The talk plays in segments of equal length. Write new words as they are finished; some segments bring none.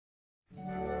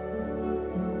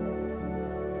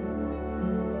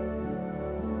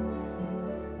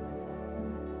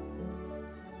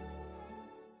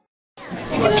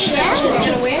Hey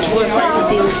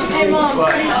Mom,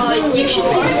 you should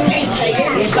see this green tiger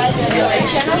by the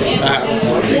channel.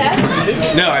 You have?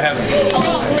 No, I haven't.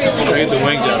 I get the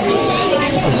wings out.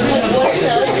 What it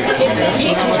does, it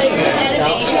takes tiger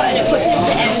animation and it puts it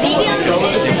into animation.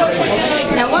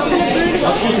 Now what kind of bird is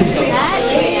that?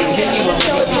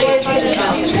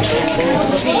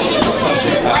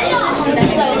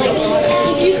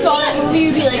 If you saw that movie,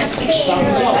 you'd be like, I'll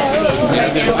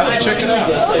check it out.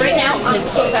 Right now, I'm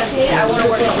so fascinated. I want to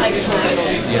work on tigers.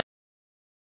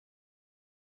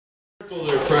 Circle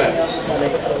their prey.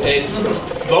 It's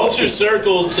vultures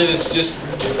circle to just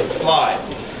fly.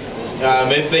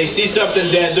 If they see something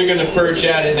dead, they're going to perch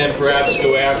at it and then perhaps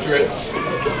go after it.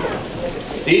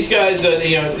 These guys,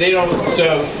 they don't.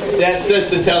 So that's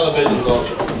the television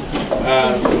vulture.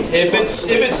 If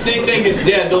they think it's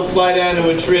dead, they'll fly down to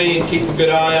a tree and keep a good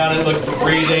eye on it, look for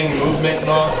breathing, movement, and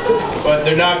all. But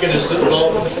they're not going to sit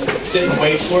and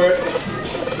wait for it.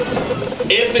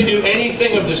 If they do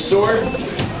anything of the sort,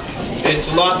 it's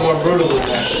a lot more brutal than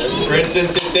that. For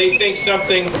instance, if they think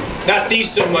something, not these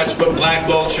so much, but black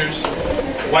vultures,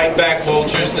 white-backed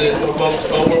vultures, the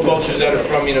vultures that are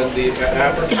from, the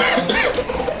Africa.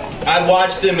 I've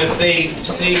watched them if they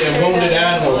see a wounded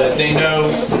animal that they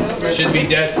know should be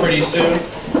dead pretty soon.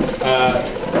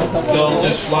 They'll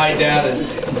just fly down and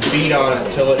beat on it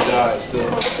until it dies.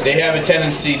 They have a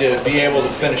tendency to be able to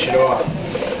finish it off,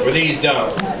 where these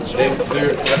don't.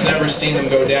 I've never seen them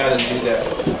go down and do that.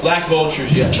 Black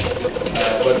vultures, yes,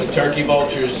 but the turkey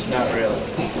vultures, not really.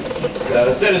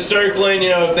 Instead of circling,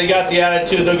 if they got the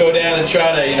attitude, they'll go down and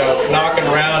try to, knock it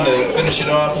around to finish it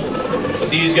off. But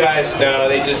these guys, no,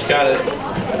 they just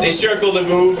they circle to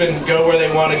move and go where they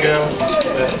want to go.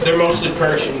 They're mostly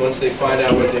perching once they find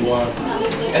out what they want.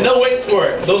 And they'll wait for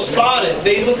it. They'll spot it.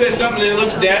 They look at something that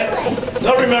looks dead.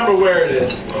 They'll remember where it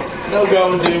is. They'll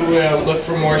go and do, look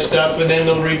for more stuff, and then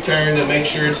they'll return to make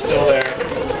sure it's still there.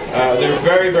 They're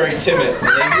very, very timid.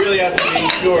 And they really have to be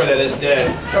sure that it's dead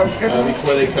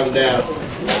before they come down.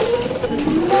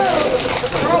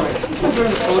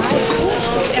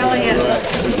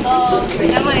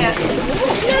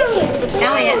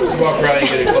 Elliot. Walk around and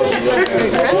get a closer look at it.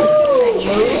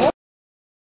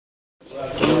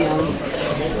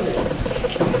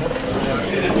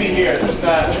 It'll be here. There's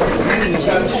not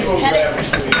too much.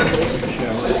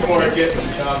 Just more getting the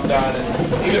job done, and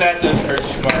even that doesn't hurt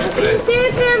too much, but it'll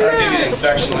give you an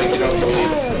infection like you don't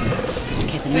believe.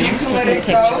 So you can let it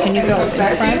go. Can you go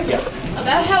back front? Yeah.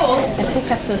 About how old? And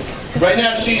pick up those. Right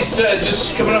now she's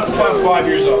just coming up upon 5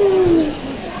 years old.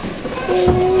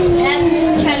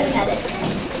 I'm trying to pet it.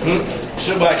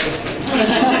 She'll bite you.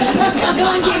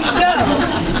 No, James, no.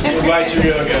 She'll bite you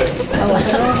real good. Oh,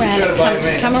 go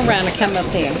around. Come around and come up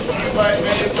there. Bite me,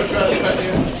 put your other pet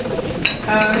you.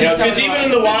 Because even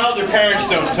in the wild, their parents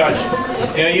don't touch them.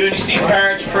 You see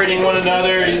parents treating one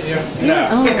another. No.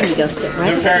 Oh, you go sit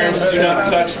right Their parents do not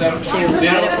touch them. They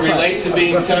don't relate to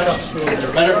being touched.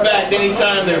 Matter of fact,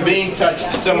 anytime they're being touched,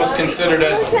 it's almost considered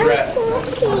as a threat.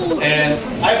 And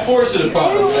I force it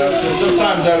upon them. So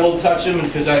sometimes I will touch them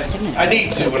because I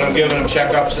need to when I'm giving them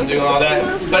checkups and doing all that.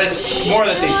 But it's more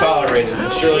that they tolerate it.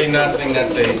 It's surely nothing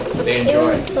that they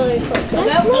enjoy.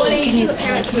 About what age do the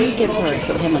parents leave?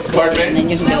 Pardon me? And then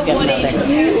you can go get another.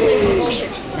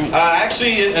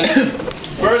 Actually, a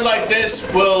bird like this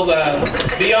will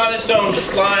be on its own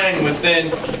flying within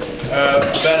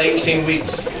about 18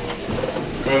 weeks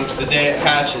from the day it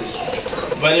hatches.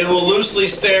 But it will loosely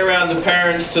stay around the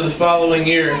parents to the following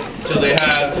year until they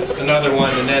have another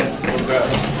one, and then will go.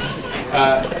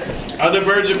 Other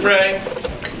birds of prey,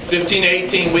 15 to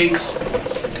 18 weeks,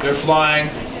 they're flying,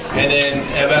 and then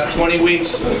about 20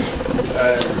 weeks,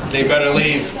 they better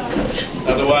leave.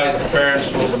 Otherwise, the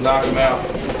parents will knock them out.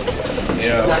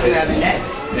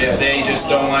 Yeah, they just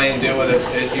don't want anything to do with it.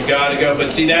 You got to go.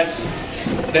 But see, that's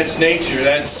nature.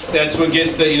 That's what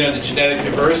gets the the genetic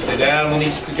diversity. The animal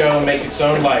needs to go and make its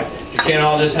own life. You can't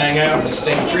all just hang out in the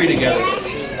same tree together.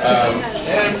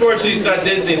 And unfortunately, it's not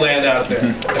Disneyland out there.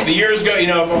 If the years go, if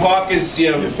a hawk is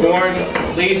born,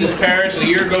 leaves his parents, a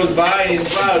year goes by, and he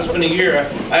says, "Wow, it's been a year.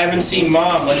 I haven't seen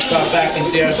Mom. Let's stop back and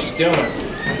see how she's doing."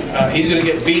 He's going to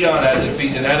get beat on as if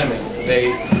he's an enemy.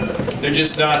 They're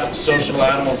just not social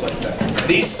animals like that.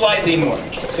 These slightly more.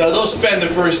 So they'll spend the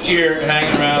first year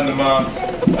hanging around the mom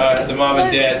and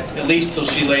dad, at least till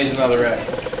she lays another egg.